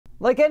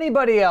Like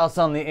anybody else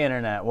on the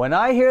internet, when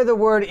I hear the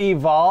word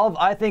evolve,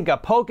 I think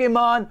of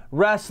Pokemon,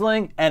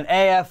 wrestling, and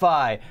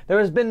AFI. There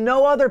has been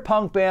no other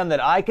punk band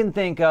that I can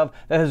think of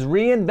that has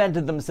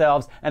reinvented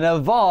themselves and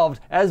evolved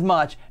as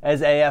much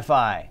as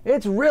AFI.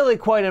 It's really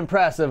quite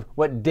impressive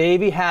what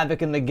Davey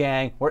Havok and the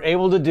gang were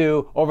able to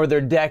do over their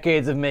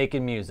decades of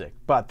making music.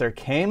 But there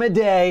came a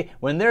day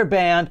when their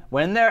band,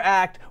 when their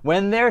act,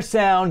 when their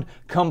sound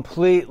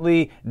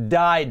completely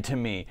died to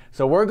me.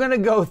 So we're gonna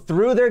go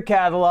through their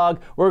catalog,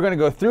 we're gonna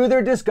go through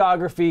their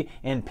discography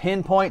and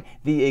pinpoint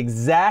the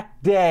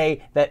exact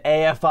day that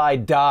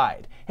AFI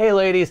died. Hey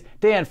ladies,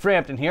 Dan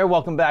Frampton here.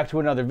 Welcome back to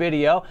another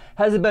video.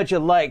 How's about you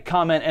like,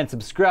 comment, and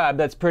subscribe?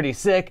 That's pretty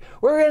sick.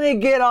 We're gonna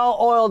get all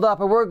oiled up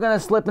and we're gonna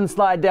slip and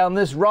slide down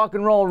this rock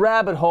and roll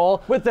rabbit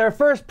hole with their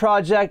first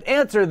project,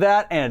 Answer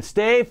That and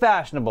Stay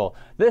Fashionable.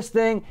 This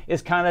thing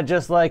is kind of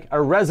just like a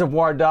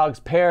Reservoir Dogs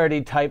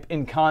parody type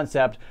in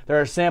concept.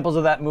 There are samples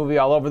of that movie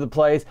all over the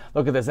place.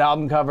 Look at this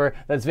album cover.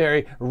 That's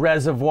very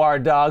Reservoir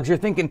Dogs. You're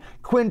thinking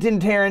Quentin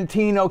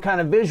Tarantino kind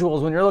of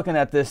visuals when you're looking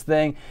at this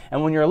thing.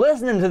 And when you're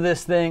listening to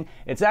this thing,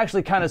 it's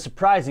actually kind of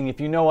surprising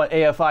if you know what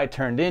AFI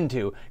turned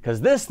into,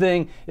 because this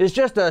thing is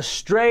just a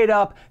straight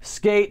up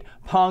skate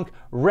punk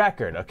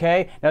record,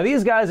 okay? Now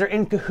these guys are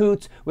in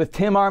cahoots with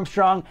Tim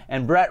Armstrong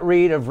and Brett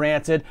Reed of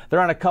Rancid.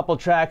 They're on a couple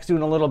tracks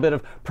doing a little bit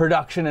of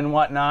production and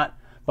whatnot.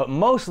 But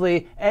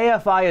mostly,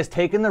 AFI has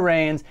taken the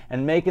reins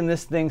and making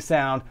this thing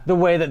sound the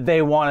way that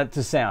they want it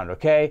to sound,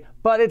 okay?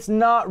 But it's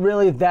not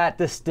really that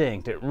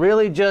distinct. It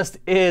really just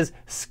is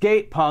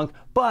skate punk,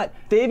 but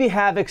Davey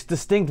Havok's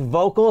distinct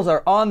vocals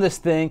are on this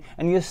thing,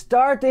 and you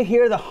start to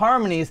hear the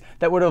harmonies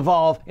that would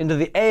evolve into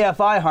the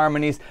AFI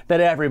harmonies that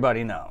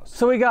everybody knows.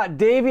 So we got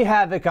Davey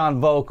Havok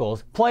on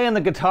vocals. Playing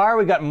the guitar,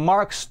 we got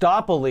Mark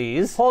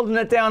Stoppelese. Holding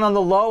it down on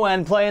the low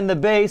end, playing the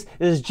bass,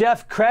 is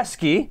Jeff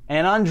Kresge.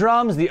 And on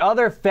drums, the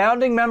other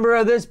founding member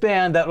of this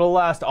band that will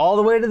last all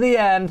the way to the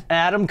end,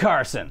 Adam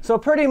Carson. So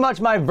pretty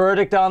much my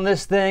verdict on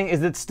this thing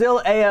is it's still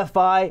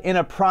AFI in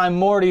a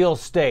primordial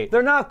state.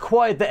 They're not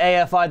quite the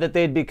AFI that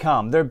they'd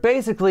become. They're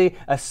basically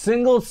a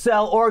single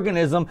cell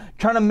organism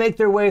trying to make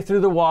their way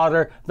through the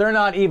water. They're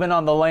not even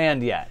on the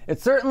land yet.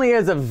 It certainly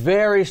is a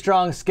very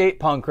strong skate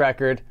punk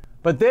record,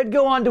 but they'd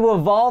go on to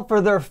evolve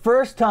for their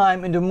first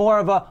time into more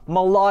of a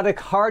melodic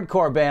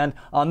hardcore band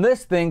on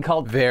this thing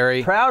called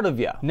Very Proud of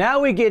Ya.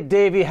 Now we get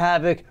Davey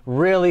Havok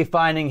really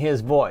finding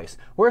his voice.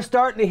 We're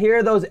starting to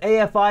hear those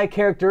AFI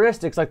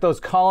characteristics like those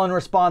call and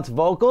response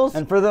vocals,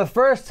 and for the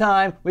first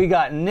time we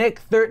got Nick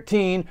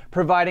 13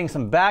 providing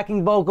some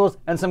backing vocals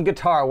and some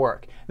guitar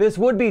work. This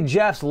would be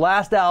Jeff's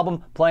last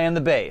album playing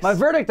the bass. My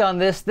verdict on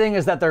this thing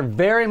is that they're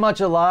very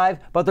much alive,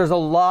 but there's a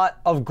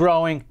lot of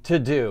growing to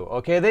do,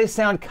 okay? They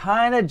sound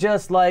kind of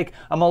just like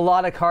a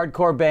melodic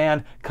hardcore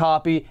band,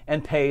 copy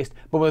and paste,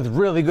 but with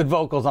really good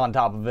vocals on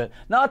top of it.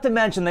 Not to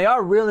mention they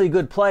are really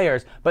good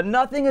players, but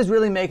nothing is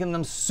really making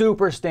them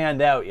super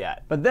stand out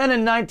yet. But then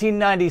in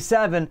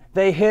 1997,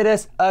 they hit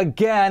us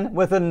again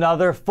with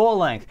another full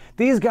length.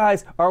 These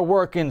guys are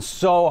working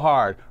so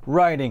hard,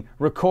 writing,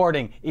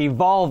 recording,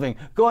 evolving,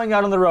 going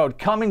out on the road,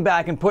 coming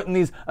back and putting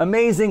these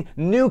amazing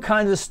new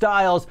kinds of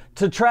styles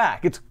to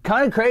track. It's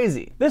kind of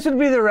crazy. This would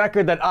be the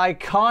record that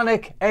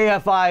iconic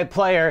AFI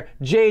player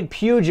Jade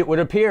Puget would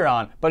appear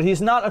on, but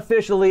he's not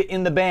officially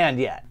in the band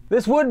yet.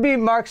 This would be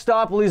Mark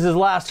Stoppelese's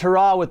last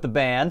hurrah with the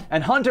band,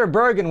 and Hunter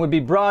Burgan would be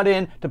brought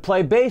in to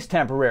play bass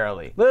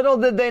temporarily. Little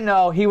did they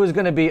know he was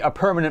going to be a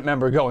permanent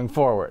member going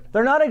forward.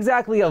 They're not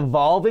exactly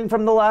evolving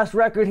from the last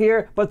record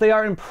here, but they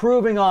are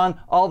improving on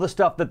all the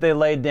stuff that they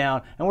laid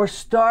down, and we're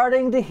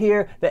starting to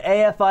hear the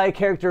AFI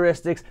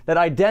characteristics that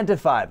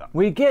identify them.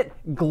 We get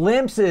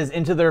glimpses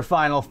into their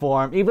final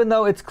form, even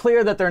though it's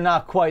clear that they're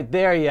not quite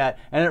there yet,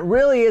 and it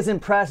really is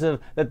impressive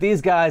that these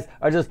guys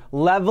are just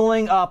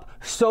leveling up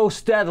so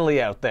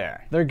steadily out there.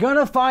 They're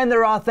gonna find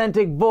their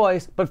authentic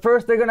voice, but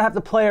first they're gonna have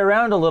to play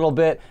around a little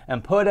bit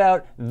and put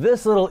out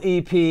this little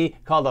EP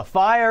called The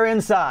Fire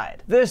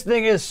Inside. This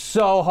thing is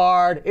so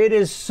hard, it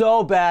is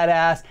so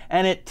badass,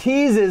 and it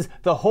teases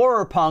the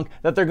horror punk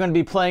that they're gonna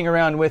be playing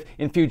around with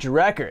in future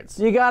records.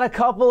 You got a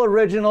couple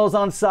originals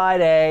on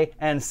side A,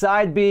 and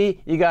side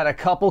B, you got a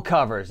couple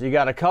covers. You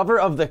got a cover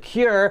of The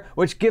Cure,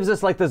 which gives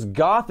us like this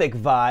gothic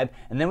vibe,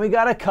 and then we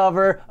got a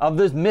cover of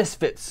this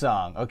Misfits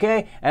song,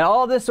 okay? And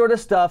all this sort of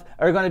stuff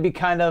are gonna be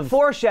kind of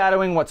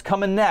foreshadowing what's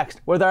coming next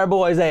with our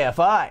boys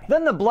AFI.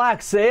 Then the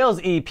Black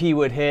Sails EP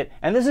would hit,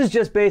 and this is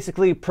just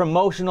basically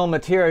promotional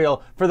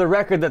material for the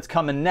record that's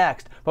coming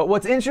next. But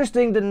what's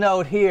interesting to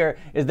note here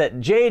is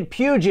that Jade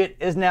Puget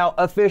is now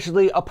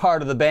officially a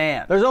part of the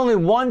band. There's only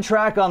one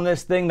track on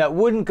this thing that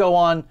wouldn't go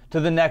on to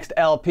the next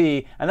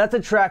LP, and that's a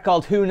track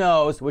called Who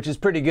Knows, which is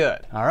pretty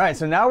good. Alright,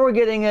 so now we're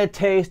getting a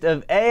taste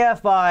of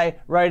AFI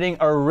writing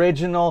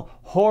original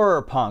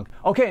horror punk.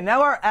 Okay,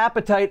 now our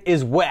appetite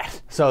is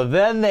whet. So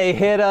then they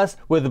hit us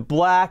with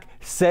Black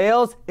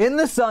Sails in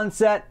the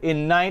Sunset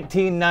in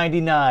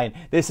 1999.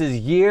 This is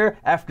year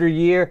after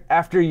year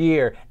after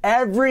year.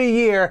 Every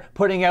year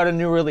putting out a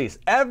new release.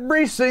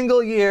 Every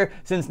single year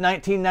since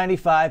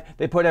 1995,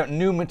 they put out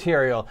new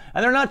material.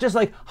 And they're not just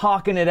like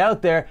hawking it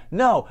out there.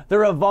 No,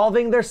 they're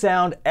evolving their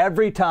sound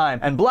every time.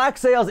 And Black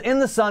Sails in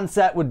the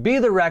Sunset would be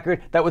the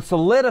record that would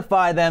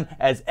solidify them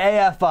as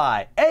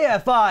AFI.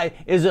 AFI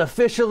is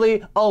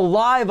officially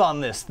alive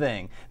on this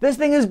thing. This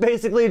thing is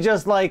basically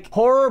just like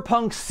horror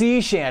punk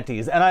sea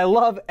shanties, and I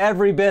love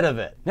every bit of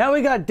it. Now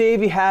we got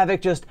Davey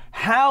Havok just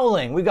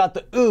howling. We got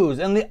the oohs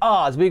and the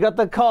ahs. We got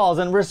the calls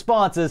and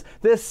responses.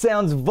 This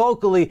sounds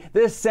vocally,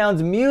 this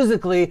sounds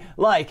musically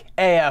like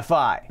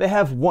AFI. They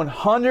have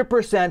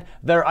 100%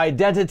 their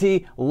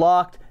identity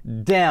locked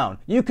down.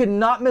 You could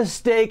not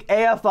mistake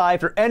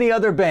AFI for any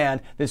other band.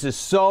 This is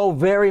so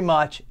very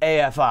much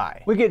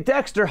AFI. We get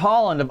Dexter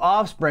Holland of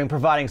Offspring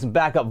providing some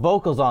backup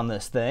vocals on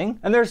this thing.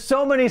 And there's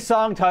so many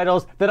song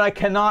titles that I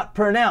cannot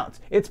pronounce.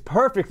 It's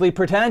perfectly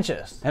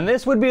pretentious. And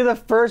this would be the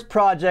first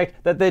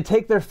project that they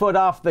take their foot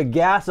off the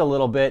gas a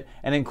little bit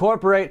and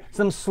incorporate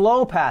some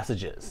slow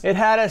passages. It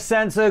had a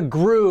sense of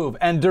groove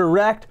and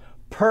direct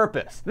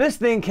purpose. This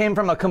thing came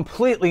from a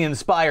completely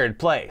inspired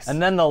place.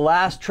 And then the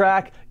last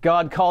track,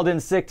 God Called In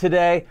Sick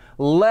Today,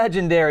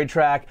 legendary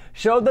track,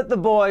 showed that the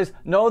boys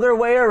know their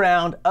way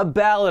around a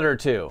ballad or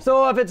two.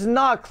 So if it's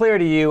not clear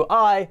to you,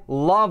 I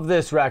love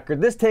this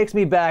record. This takes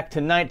me back to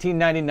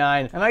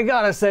 1999, and I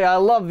gotta say, I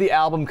love the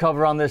album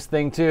cover on this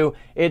thing too.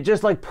 It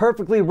just like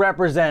perfectly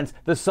represents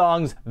the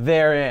songs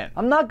therein.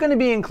 I'm not gonna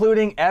be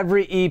including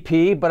every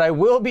EP, but I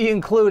will be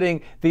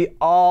including the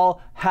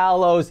All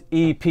Hallows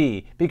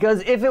EP,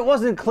 because if it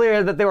wasn't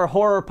clear that they were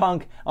horror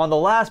punk on the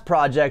last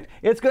project,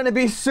 it's gonna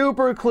be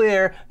super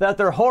clear that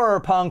they're horror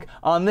punk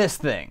on this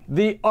thing.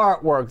 The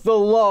artwork, the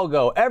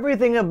logo,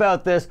 everything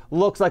about this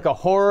looks like a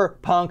horror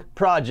punk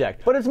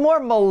project, but it's more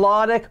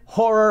melodic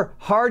horror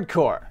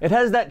hardcore. It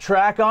has that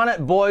track on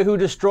it, Boy Who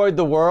Destroyed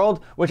the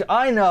World, which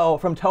I know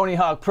from Tony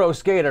Hawk Pro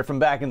Skater from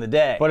back in the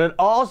day. But it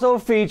also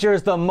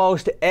features the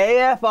most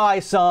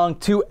AFI song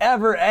to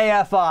ever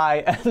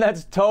AFI, and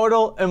that's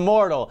Total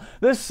Immortal.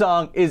 This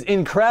song is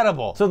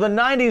incredible. So the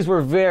 90s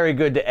were very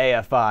good to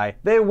AFI.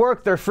 They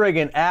worked their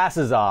friggin'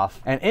 asses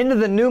off. And into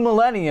the new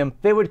millennium,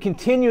 they would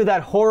continue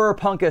that horror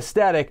punk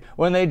aesthetic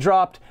when they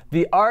dropped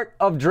The Art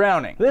of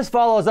Drowning. This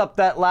follows up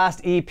that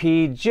last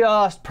EP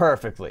just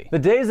perfectly. The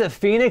Days of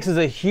Phoenix is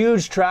a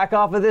huge track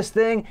off of this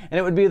thing, and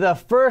it would be the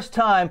first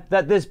time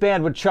that this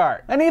band would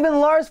chart. And even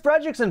Lars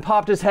Frederiksen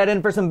popped his head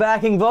in for some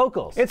backing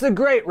vocals. It's a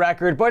great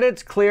record, but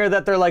it's clear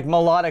that their like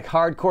melodic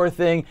hardcore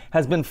thing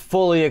has been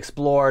fully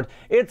explored.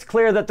 It's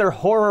clear that their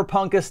horror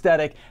punk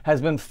aesthetic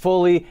has been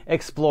fully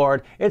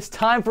explored. It's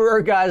time for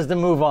our guys to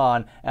move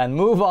on, and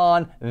move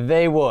on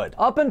they would.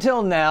 Up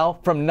until now,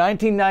 from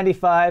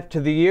 1995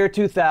 to the year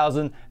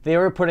 2000, they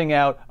were putting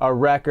out a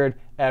record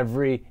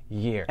every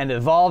year and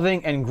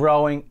evolving and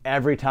growing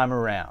every time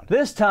around.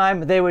 This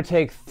time they would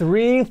take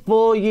 3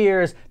 full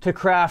years to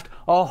craft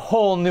a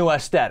whole new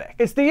aesthetic.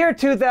 It's the year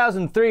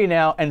 2003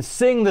 now, and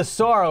Sing the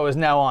Sorrow is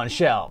now on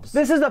shelves.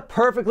 This is a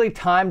perfectly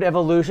timed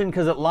evolution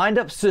because it lined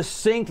up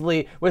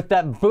succinctly with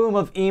that boom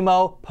of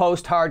emo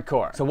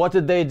post-hardcore. So what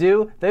did they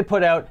do? They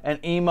put out an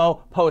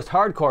emo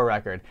post-hardcore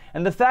record.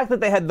 And the fact that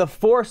they had the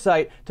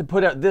foresight to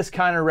put out this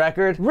kind of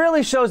record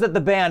really shows that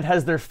the band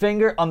has their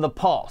finger on the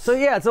pulse. So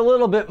yeah, it's a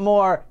little bit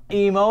more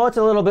emo, it's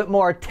a little bit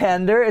more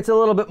tender, it's a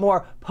little bit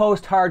more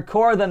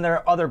post-hardcore than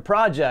their other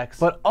projects,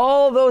 but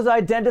all those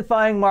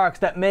identifying marks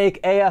that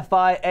make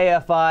AFI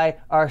AFI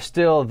are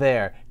still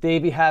there.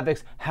 Davey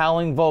Havok's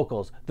howling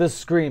vocals, the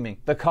screaming,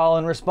 the call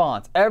and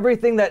response,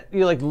 everything that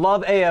you like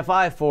love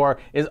AFI for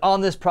is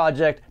on this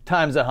project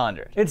times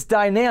 100. It's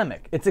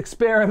dynamic, it's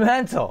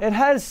experimental, it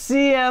has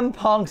CM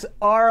Punk's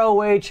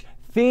ROH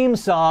theme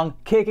song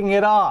kicking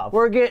it off.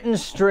 We're getting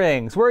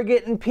strings, we're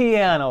getting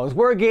pianos,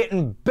 we're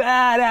getting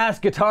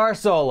badass guitar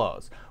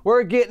solos,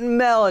 we're getting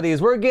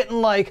melodies, we're getting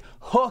like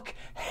hook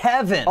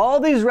heaven. All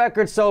these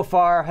records so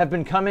far have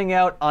been coming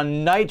out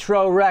on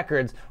Nitro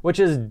Records, which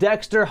is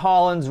Dexter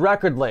Holland's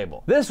record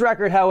label. This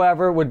record,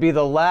 however, would be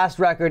the last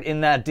record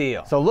in that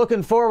deal. So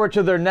looking forward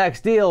to their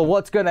next deal.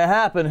 What's gonna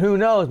happen, who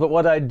knows, but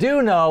what I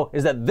do know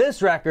is that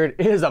this record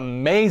is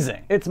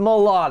amazing. It's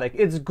melodic,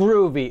 it's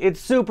groovy, it's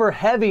super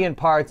heavy in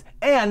parts,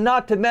 and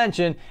not to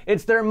mention,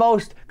 it's their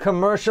most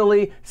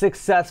commercially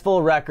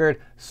successful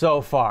record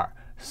so far.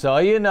 So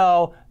you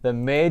know, the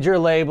major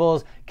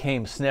labels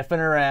came sniffing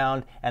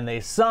around and they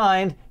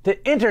signed to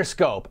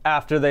Interscope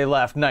after they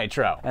left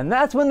Nitro. And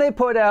that's when they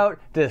put out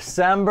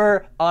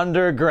December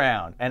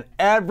Underground. And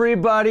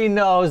everybody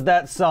knows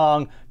that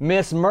song,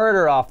 Miss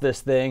Murder, off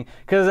this thing,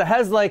 because it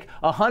has like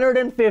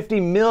 150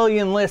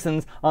 million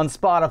listens on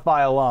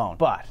Spotify alone.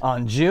 But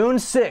on June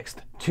 6th,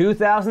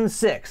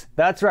 2006,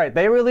 that's right,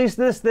 they released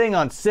this thing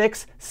on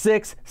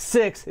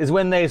 666 is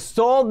when they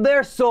sold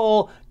their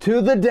soul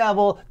to the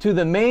devil, to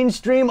the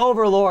mainstream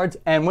overlords,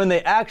 and and when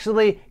they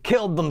actually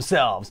killed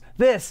themselves.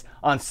 This,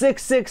 on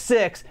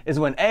 666, is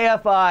when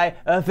AFI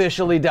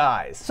officially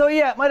dies. So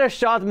yeah, it might have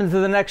shot them into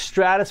the next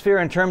stratosphere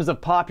in terms of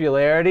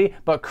popularity,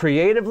 but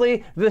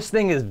creatively, this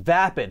thing is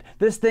vapid.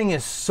 This thing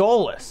is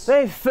soulless.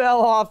 They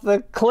fell off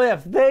the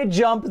cliff. They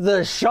jumped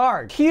the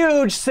shark.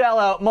 Huge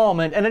sellout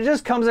moment, and it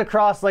just comes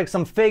across like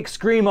some fake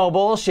screamo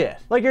bullshit.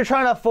 Like you're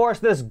trying to force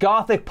this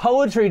gothic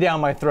poetry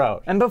down my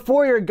throat. And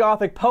before your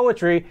gothic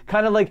poetry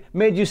kind of like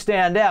made you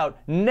stand out,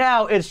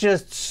 now it's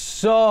just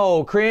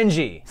so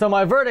cringy. So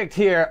my verdict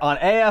here on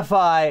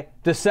AFI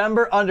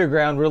December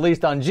Underground,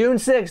 released on June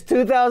 6,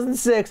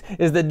 2006,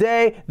 is the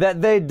day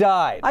that they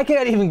died. I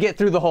can't even get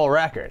through the whole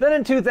record. Then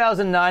in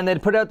 2009,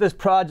 they'd put out this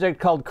project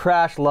called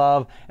Crash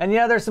Love, and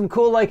yeah, there's some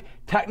cool like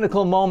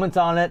technical moments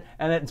on it,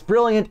 and it's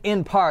brilliant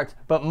in parts,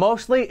 but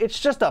mostly it's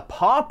just a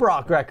pop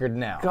rock record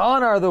now.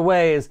 Gone are the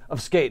ways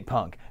of skate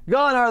punk.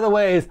 Gone are the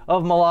ways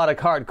of melodic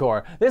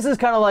hardcore. This is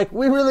kind of like,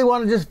 we really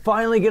want to just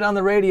finally get on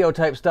the radio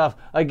type stuff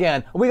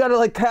again. We got to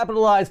like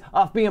capitalize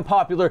off being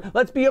popular.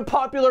 Let's be a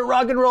popular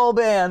rock and roll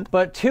band.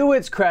 But to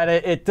its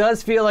credit, it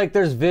does feel like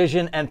there's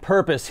vision and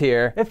purpose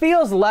here. It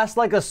feels less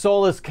like a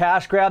soulless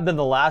cash grab than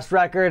the last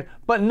record,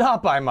 but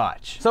not by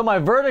much. So my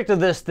verdict of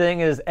this thing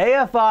is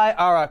AFI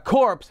are a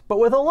corpse, but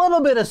with a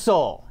little bit of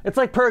soul. It's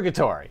like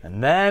purgatory.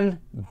 And then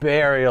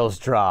Burials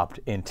dropped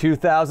in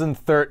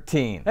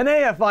 2013. And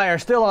AFI are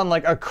still on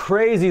like a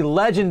crazy,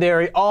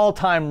 legendary,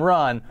 all-time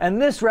run.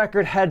 And this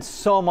record had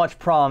so much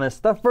promise.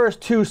 The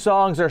first two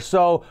songs are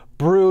so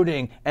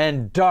brooding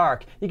and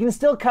dark. You can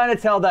still kind of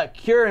tell that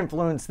Cure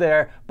influence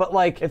there, but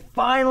like it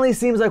finally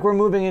seems like we're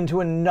moving into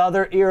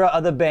another era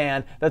of the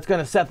band that's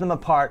gonna set them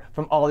apart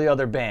from all the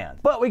other bands.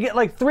 But we get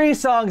like 3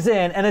 songs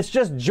in and it's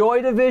just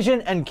Joy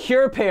Division and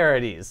Cure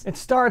parodies. It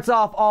starts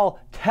off all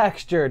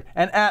textured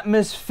and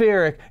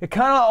atmospheric. It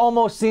kind of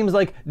almost seems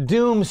like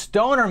doom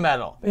stoner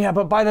metal. Yeah,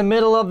 but by the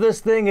middle of this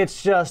thing,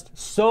 it's just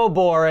so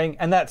boring,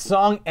 and that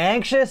song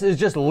Anxious is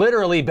just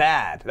literally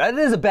bad. That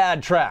is a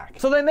bad track.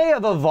 So they may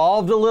have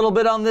evolved a little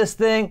bit on this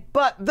thing,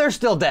 but they're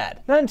still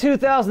dead. Then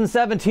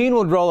 2017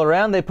 would roll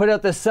around. They put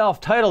out this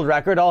self-titled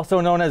record, also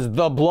known as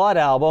The Blood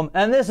Album,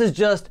 and this is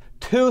just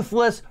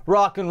toothless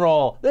rock and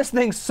roll. This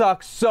thing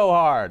sucks so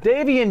hard.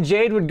 Davey and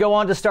Jade would go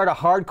on to start a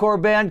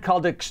hardcore band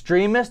called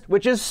Extremist,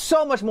 which is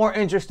so much more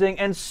interesting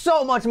and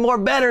so much more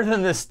better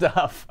than this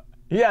stuff.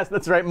 Yes,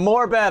 that's right,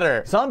 more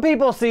better. Some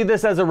people see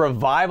this as a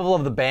revival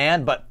of the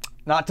band, but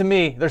not to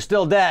me, they're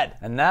still dead.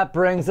 And that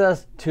brings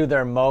us to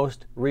their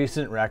most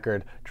recent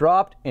record.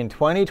 Dropped in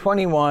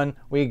 2021,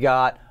 we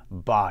got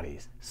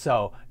Bodies.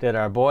 So, did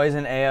our boys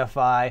in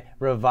AFI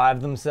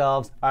revive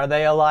themselves? Are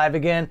they alive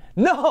again?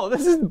 No,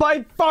 this is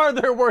by far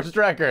their worst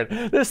record.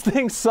 This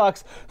thing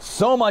sucks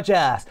so much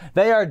ass.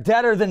 They are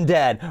deader than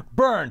dead,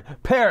 burned,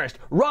 perished,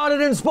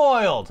 rotted and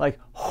spoiled. Like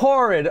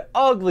horrid,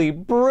 ugly,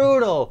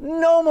 brutal,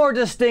 no more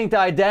distinct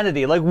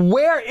identity. Like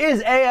where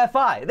is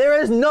AFI? There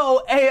is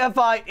no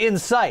AFI in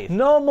sight.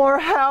 No more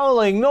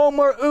howling, no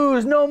more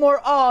oohs, no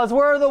more ahs.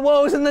 Where are the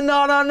woes and the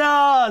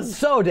na-na-nas?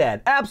 So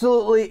dead,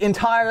 absolutely,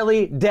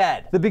 entirely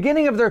dead. The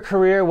beginning of their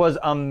career was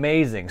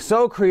amazing,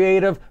 so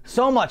creative,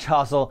 so much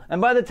hustle,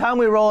 and by the time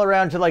we roll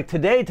around to like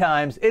today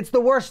times, it's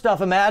the worst stuff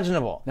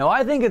imaginable. Now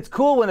I think it's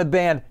cool when a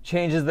band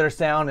changes their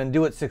sound and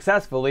do it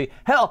successfully.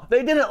 Hell,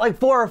 they did it like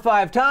 4 or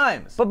 5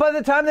 times. But by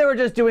the time they were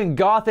just doing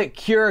gothic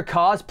Cure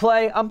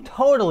cosplay, I'm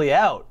totally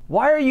out.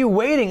 Why are you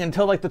waiting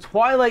until like the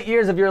twilight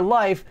years of your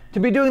life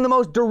to be doing the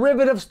most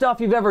derivative stuff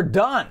you've ever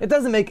done? It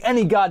doesn't make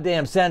any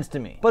goddamn sense to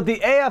me. But the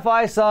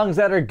AFI songs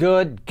that are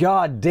good,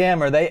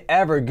 goddamn are they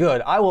ever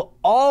good. I will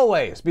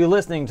always be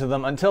listening to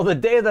them until the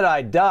day that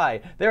I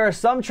die. There are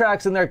some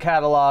tracks in their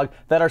catalog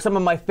that are some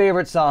of my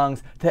favorite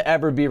songs to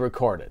ever be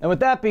recorded. And with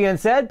that being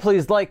said,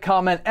 please like,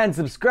 comment, and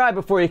subscribe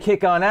before you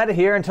kick on out of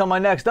here. Until my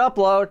next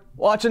upload,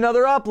 watch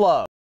another upload.